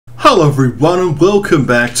Hello everyone and welcome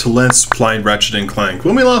back to Let's Play Ratchet & Clank.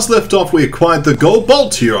 When we last left off we acquired the gold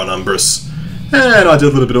bolt here on Umbrus. And I did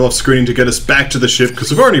a little bit of off-screen to get us back to the ship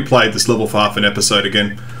because we've already played this level for half an episode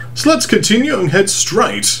again. So let's continue and head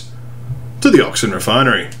straight to the Orxon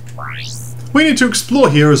refinery. We need to explore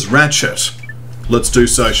here as Ratchet. Let's do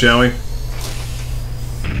so, shall we?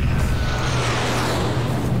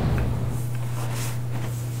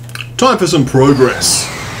 Time for some progress.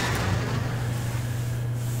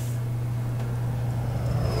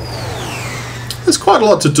 There's quite a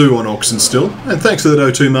lot to do on Orxon still, and thanks to that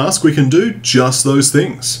O2 mask we can do just those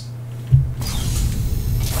things.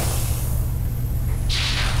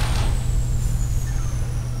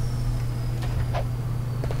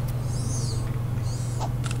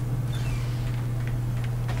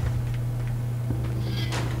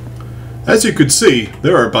 As you could see,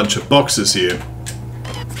 there are a bunch of boxes here.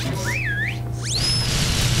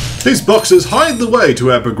 These boxes hide the way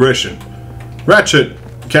to our progression. Ratchet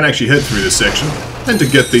can actually head through this section, and to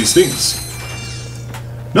get these things.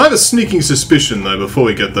 Now I have a sneaking suspicion though before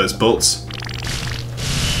we get those bolts,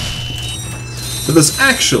 that there's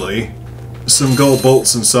actually some gold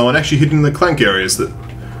bolts and so on actually hidden in the Clank areas that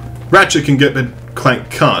Ratchet can get but Clank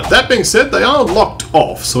can't. That being said, they are locked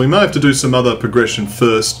off, so we may have to do some other progression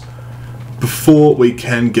first before we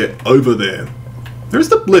can get over there. There is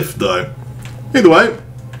the lift though. Either way,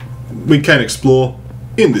 we can explore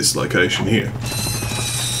in this location here.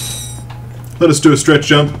 Let us do a stretch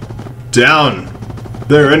jump down.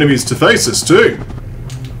 There are enemies to face us too.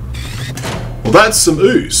 Well, that's some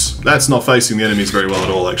ooze. That's not facing the enemies very well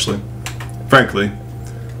at all, actually. Frankly,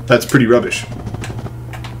 that's pretty rubbish.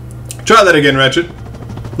 Try that again, Ratchet.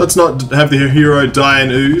 Let's not have the hero die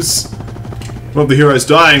in ooze. Well, the hero's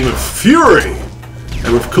dying with fury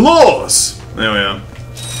and with claws. There we are.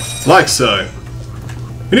 Like so.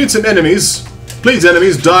 We need some enemies. Please,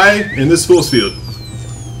 enemies, die in this force field.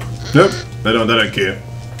 Nope. They don't care.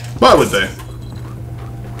 Why would they?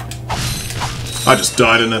 I just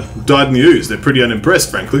died in the ooze. They're pretty unimpressed,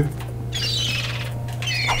 frankly.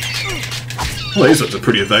 Well, these ones are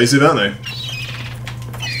pretty evasive, aren't they?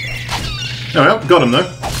 Oh well, got them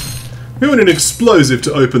though. We want an explosive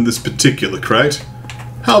to open this particular crate.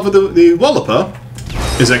 However, the Walloper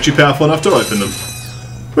is actually powerful enough to open them,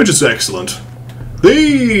 which is excellent.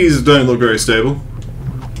 These don't look very stable.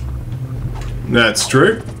 That's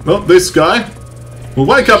true. Well, this guy will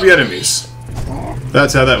wake up the enemies.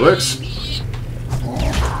 That's how that works.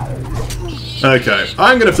 Okay,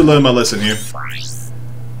 I'm gonna have to learn my lesson here.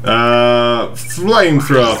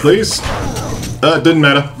 Flamethrower, please. Didn't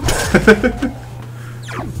matter.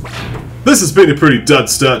 This has been a pretty dud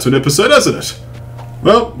start to an episode, hasn't it?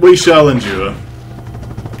 Well, we shall endure.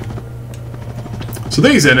 So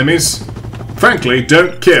these enemies, frankly,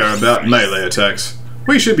 don't care about melee attacks.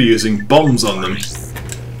 We should be using bombs on them.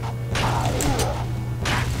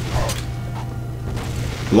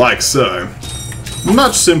 Like so.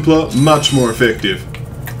 Much simpler, much more effective.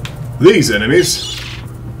 These enemies,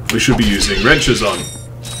 we should be using wrenches on.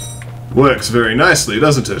 Works very nicely,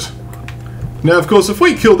 doesn't it? Now, of course, if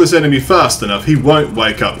we kill this enemy fast enough, he won't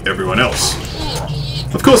wake up everyone else.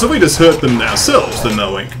 Of course, if we just hurt them ourselves, then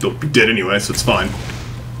they'll be dead anyway, so it's fine.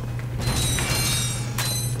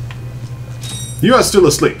 You are still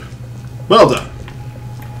asleep. Well done.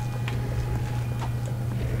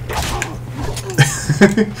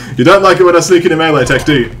 You don't like it when I sneak in a melee attack,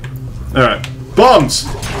 do you? Alright. Bombs!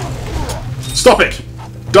 Stop it!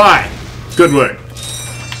 Die! Good work.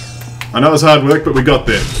 I know it's hard work, but we got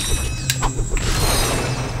there.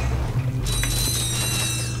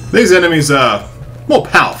 These enemies are more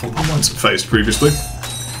powerful than ones I've faced previously.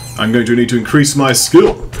 I'm going to need to increase my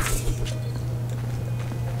skill.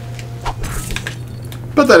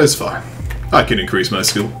 But that is fine. I can increase my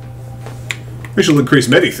skill. We shall increase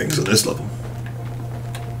many things on this level.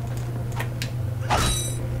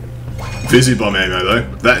 Fizzy bomb ammo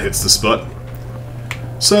though, that hits the spot.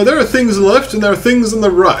 So there are things on the left and there are things on the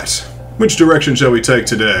right. Which direction shall we take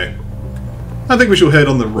today? I think we shall head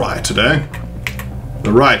on the right today.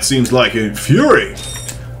 The right seems like a fury.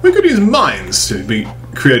 We could use mines to be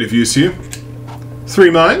creative use here. 3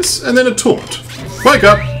 mines and then a taunt. Wake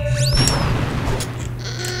up!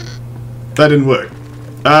 That didn't work.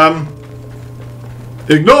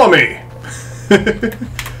 Ignore me!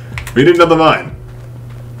 We need another mine.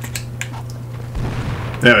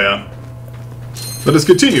 There we are. Let us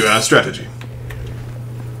continue our strategy.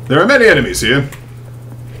 There are many enemies here.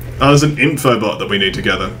 Oh, there's an infobot that we need to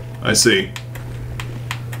gather. I see.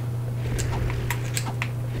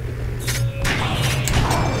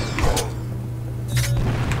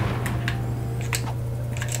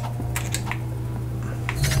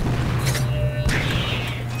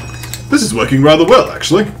 This is working rather well,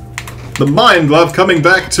 actually. The Mind Glove coming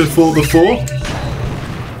back to for the fore.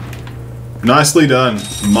 Nicely done.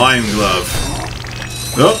 Mind Glove.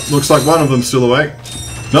 Oh, looks like one of them's still awake.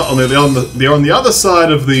 No, they're on the other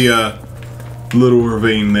side of the little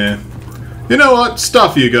ravine there. You know what?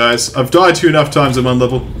 Stuff you guys. I've died to you enough times in one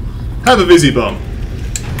level. Have a Visi Bomb.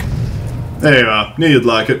 There you are. Knew you'd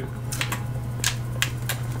like it.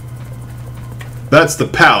 That's the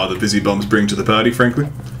power that Visi Bombs bring to the party, frankly.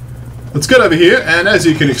 Let's get over here, and as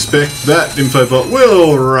you can expect, that infobot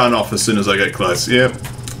will run off as soon as I get close. Yep.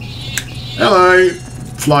 Hello,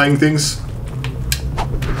 flying things.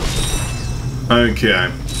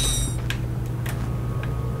 Okay.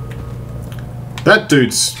 That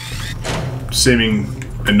dude's seeming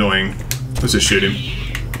annoying. Let's just shoot him.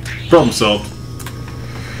 Problem solved.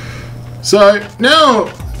 So,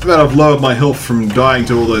 now that I've lowered my health from dying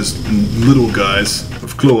to all those little guys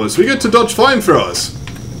with claws, we get to dodge flamethrowers.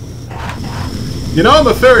 You know, I'm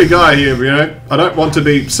a furry guy here, you know. I don't want to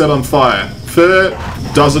be set on fire. Fur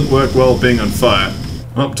doesn't work well being on fire.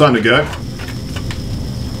 Oh, time to go.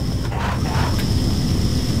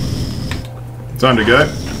 Time to go.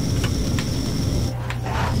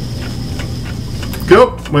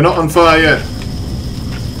 Cool, we're not on fire yet.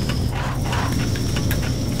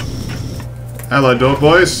 Hello, dog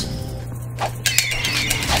boys.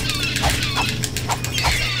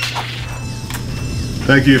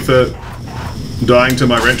 Thank you for dying to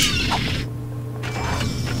my wrench.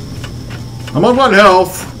 I'm on 1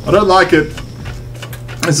 health. I don't like it.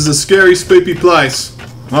 This is a scary, spoopy place.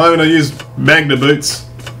 I'm gonna use Magna Boots.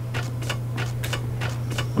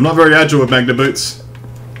 I'm not very agile with Magna Boots.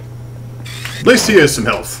 At least he has some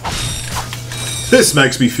health. This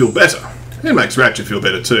makes me feel better. It makes Ratchet feel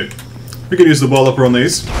better too. We can use the Walloper on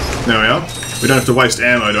these. There we are. We don't have to waste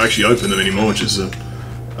ammo to actually open them anymore, which is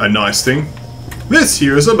a nice thing. This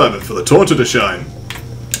here is a moment for the Taunter to shine.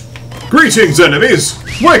 Greetings, enemies!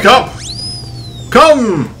 Wake up!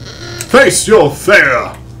 Come! Face your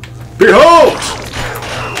fare! Behold!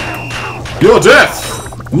 Your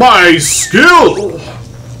death! My skill!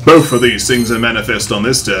 Both of these things are manifest on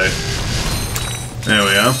this day. There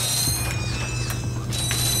we are.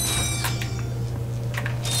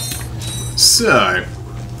 So,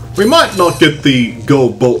 we might not get the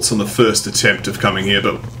gold bolts on the first attempt of coming here,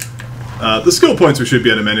 but the skill points we should be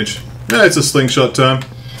able to manage. Yeah, it's a slingshot time.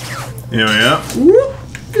 Here we are.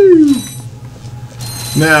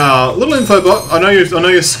 Now, little infobot, I know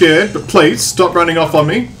you're scared, but please stop running off on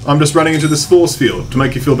me. I'm just running into this force field to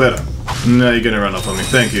make you feel better. No, you're gonna run off on me.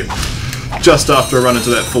 Thank you. Just after I run into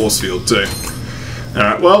that force field too. All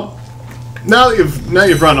right. Well, now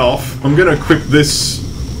you've run off, I'm gonna equip this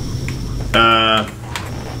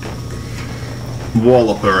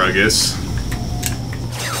Walloper, I guess.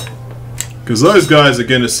 Because those guys are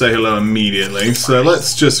going to say hello immediately, so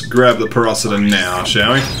let's just grab the Porosity now,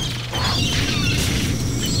 shall we?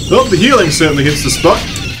 Oh, the healing certainly hits the spot.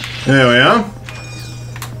 There we are.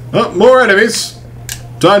 Oh, more enemies.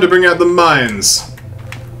 Time to bring out the mines.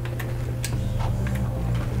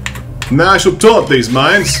 Now I shall taunt these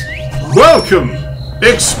mines. Welcome!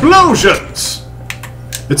 Explosions!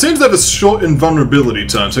 It seems they have a short invulnerability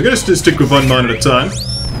time, so I'm going to stick with 1 mine at a time.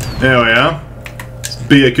 There we are.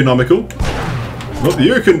 Be economical. Well,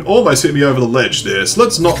 you can almost hit me over the ledge there, so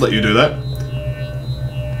let's not let you do that.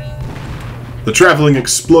 The travelling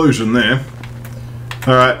explosion there.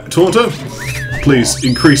 Alright, Taunter, please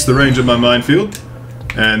increase the range of my minefield.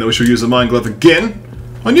 And then we shall use the Mind Glove again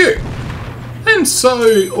on you. And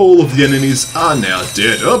so all of the enemies are now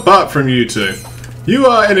dead, apart from you two. You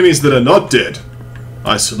are enemies that are not dead.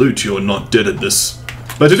 I salute your not deadedness.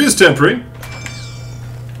 But it is temporary.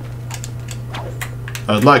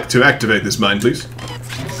 I'd like to activate this mine, please.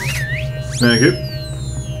 Thank you.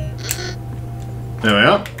 There we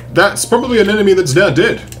are. That's probably an enemy that's now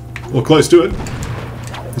dead. Or close to it.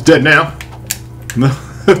 It's dead now.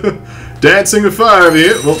 Dancing with fire over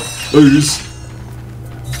here. Well, ooze.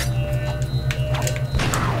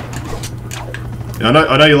 I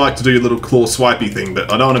know you like to do your little claw swipey thing,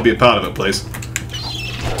 but I don't want to be a part of it, please.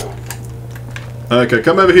 Okay,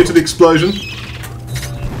 come over here to the explosion.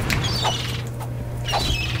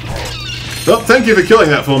 Oh, thank you for killing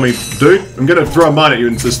that for me, dude. I'm gonna throw a mine at you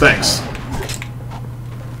and says thanks.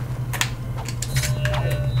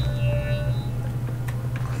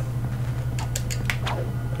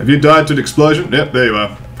 Have you died to the explosion? Yep, there you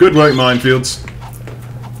are. Good work, minefields.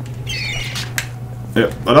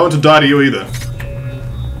 Yep, I don't want to die to you either.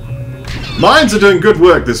 Mines are doing good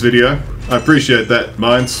work this video. I appreciate that,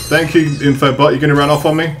 Mines. Thank you, Infobot. You gonna run off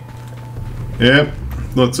on me? Yep,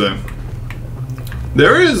 thought so.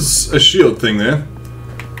 There is a shield thing there.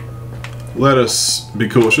 let us be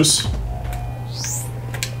cautious.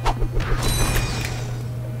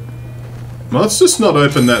 Well, let's just not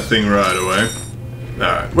open that thing right away.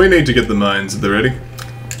 Alright, we need to get the mines at the ready.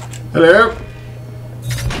 Hello?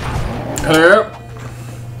 Hello?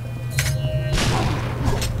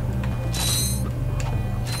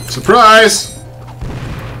 Surprise!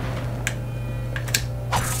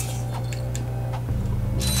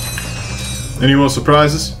 Any more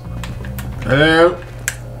surprises? Hello?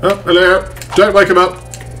 Oh, hello? Don't wake him up!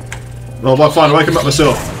 Well, fine, I'll wake him up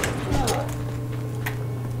myself.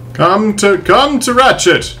 Come to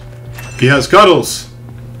Ratchet! He has cuddles.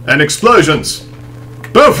 And explosions.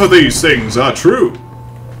 Both of these things are true.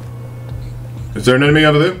 Is there an enemy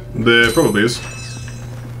over there? There probably is.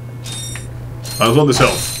 I just want this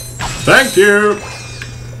health. Thank you!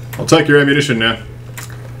 I'll take your ammunition now.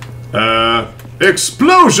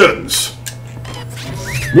 Explosions!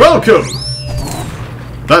 Welcome!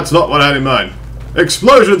 That's not what I had in mind.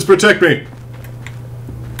 Explosions protect me!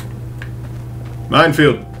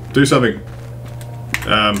 Minefield, do something.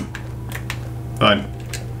 Fine.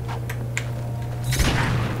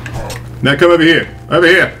 Now come over here. Over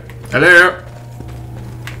here! Hello!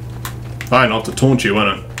 Fine, I'll have to taunt you,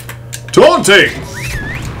 won't I? Taunting!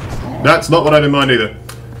 That's not what I had in mind either.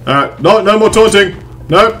 Alright, no more taunting!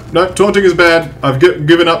 No, taunting is bad. I've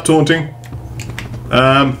given up taunting.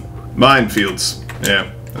 Minefields.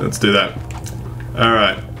 Yeah, let's do that.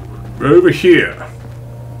 Alright. Over here.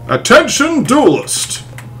 Attention, duelist!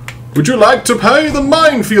 Would you like to play the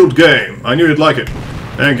minefield game? I knew you'd like it.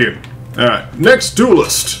 Thank you. Alright, next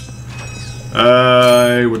duelist.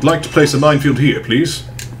 I would like to place a minefield here, please.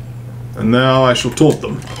 And now I shall taunt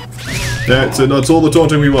them. That's all the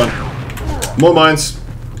taunting we want. More mines.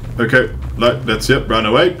 Okay, that's it. Run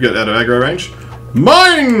away. Get out of aggro range.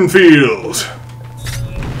 Minefield!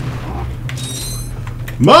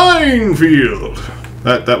 Minefield!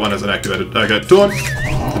 That one isn't activated. Okay, taunt.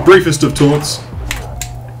 The briefest of taunts.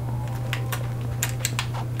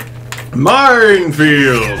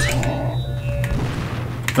 Minefield!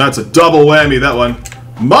 That's a double whammy, that one.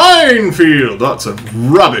 Minefield! That's a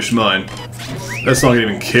rubbish mine. Let's not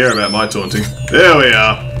even care about my taunting. There we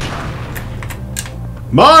are.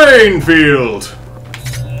 Minefield!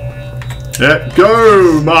 Let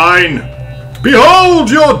go, mine!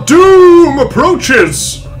 Behold, your doom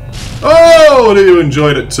approaches! Oh, you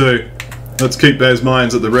enjoyed it too. Let's keep those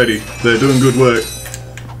mines at the ready. They're doing good work.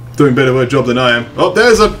 Doing better work job than I am. Oh,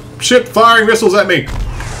 there's a ship firing missiles at me.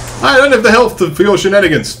 I don't have the health for your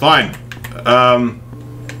shenanigans. Fine.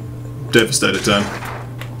 Devastator time.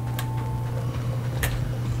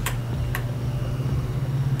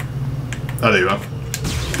 Oh, there you are.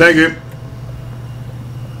 Thank you.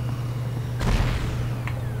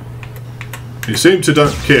 You seem to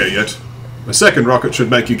don't care yet. A second rocket should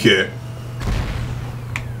make you care.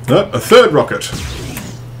 Oh, a third rocket.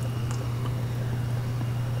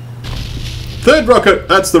 Third rocket,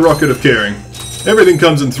 that's the rocket of caring. Everything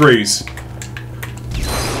comes in threes.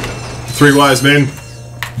 Three wise men.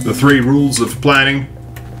 The three rules of planning.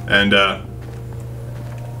 And,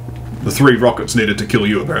 the three rockets needed to kill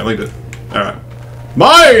you, apparently, but... Alright.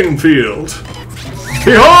 Minefield!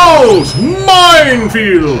 Behold!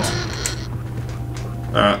 Minefield!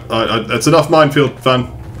 Alright, that's enough minefield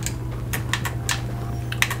fun.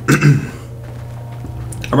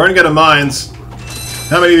 I'm running out of mines.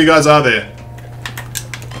 How many of you guys are there?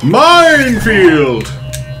 Minefield!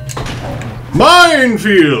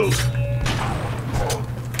 Minefield!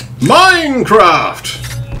 Minecraft!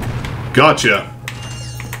 Gotcha.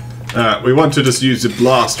 We want to just use the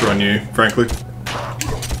blaster on you, frankly.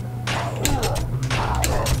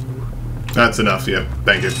 That's enough, yeah.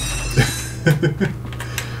 Thank you.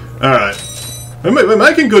 Alright. We're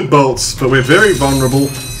making good bolts, but we're very vulnerable.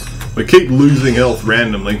 We keep losing health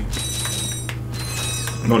randomly.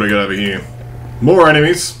 What do we got over here? More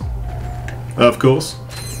enemies. Of course.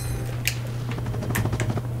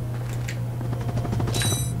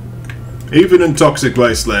 Even in Toxic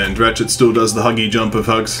Wasteland, Ratchet still does the huggy jump of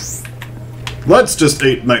hugs. Let's just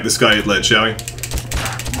make this guy eat lead, shall we?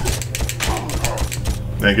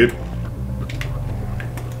 Thank you.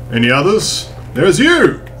 Any others? There's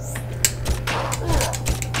you!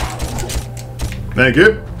 Thank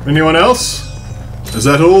you. Anyone else? Is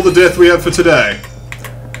that all the death we have for today?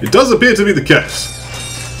 It does appear to be the case.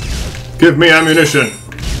 Give me ammunition.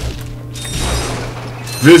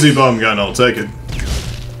 Visi bomb gun, I'll take it.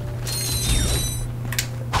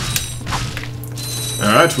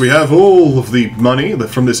 Alright, we have all of the money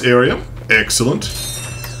from this area. Excellent.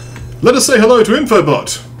 Let us say hello to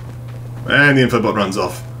Infobot. And the Infobot runs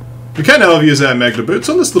off. We can, however, use our Magna Boots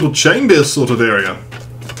on this little chamber sort of area.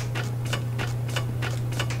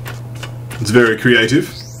 It's very creative.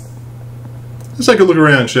 Let's take a look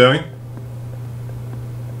around, shall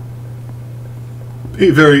we?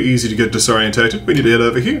 Very easy to get disorientated. We need to head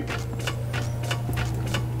over here.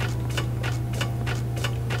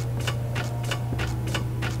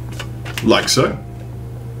 Like so.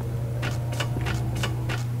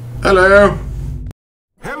 Hello.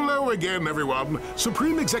 Hello again, everyone.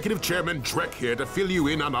 Supreme Executive Chairman Drek here to fill you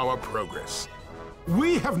in on our progress.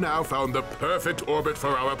 We have now found the perfect orbit for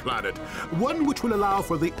our planet, one which will allow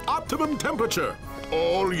for the optimum temperature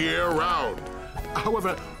all year round.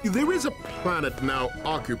 However, there is a planet now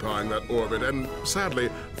occupying that orbit, and sadly,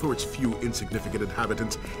 for its few insignificant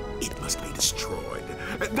inhabitants, it must be destroyed.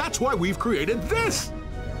 That's why we've created this!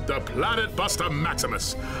 The Planet Buster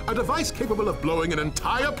Maximus, a device capable of blowing an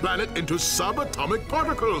entire planet into subatomic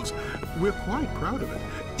particles. We're quite proud of it.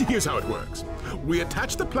 Here's how it works. We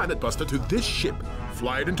attach the Planet Buster to this ship,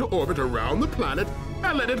 fly it into orbit around the planet,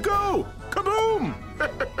 and let it go! Kaboom!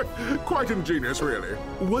 Quite ingenious, really.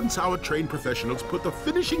 Once our trained professionals put the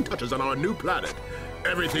finishing touches on our new planet,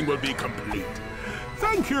 everything will be complete.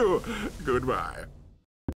 Thank you! Goodbye.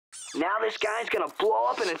 Now this guy's gonna blow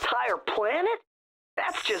up an entire planet?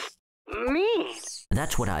 That's just mean.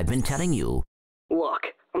 That's what I've been telling you. Look,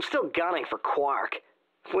 I'm still gunning for Quark.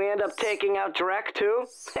 If we end up taking out Drek too,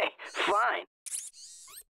 hey, fine.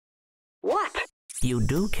 What? You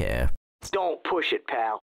do care. Don't push it,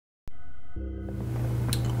 pal.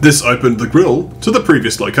 This opened the grill to the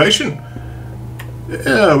previous location.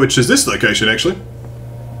 Which is this location, actually.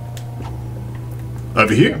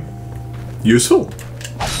 Over here. Useful.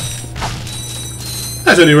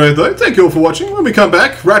 At any rate, though, thank you all for watching. When we come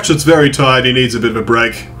back, Ratchet's very tired, he needs a bit of a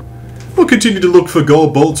break. We'll continue to look for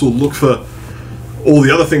gold bolts, we'll look for all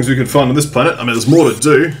the other things we can find on this planet. I mean, there's more to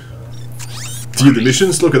do. View the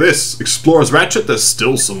missions, look at this. Explore as Ratchet, there's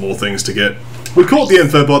still some more things to get. We caught the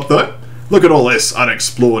infobot, though. Look at all this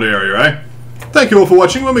unexplored area, eh? Thank you all for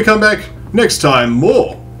watching. When we come back, next time,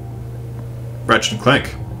 more Ratchet and Clank.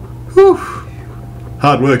 Whew.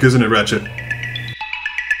 Hard work, isn't it, Ratchet?